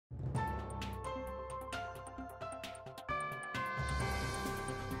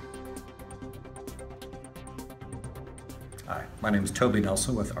Hi, my name is Toby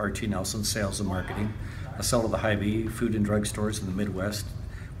Nelson with RT Nelson Sales and Marketing. I sell to the Hy-Vee food and drug stores in the Midwest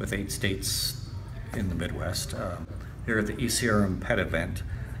with 8 states in the Midwest. Here at the ECRM Pet event,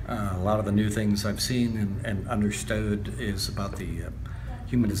 a lot of the new things I've seen and understood is about the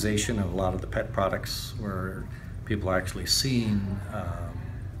humanization of a lot of the pet products, where people are actually seeing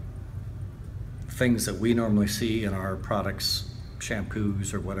things that we normally see in our products,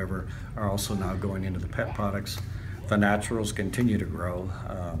 shampoos or whatever, are also now going into the pet products. The naturals continue to grow.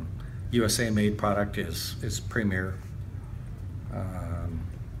 USA made product is premier.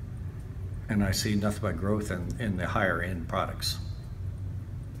 And I see nothing but growth in the higher end products.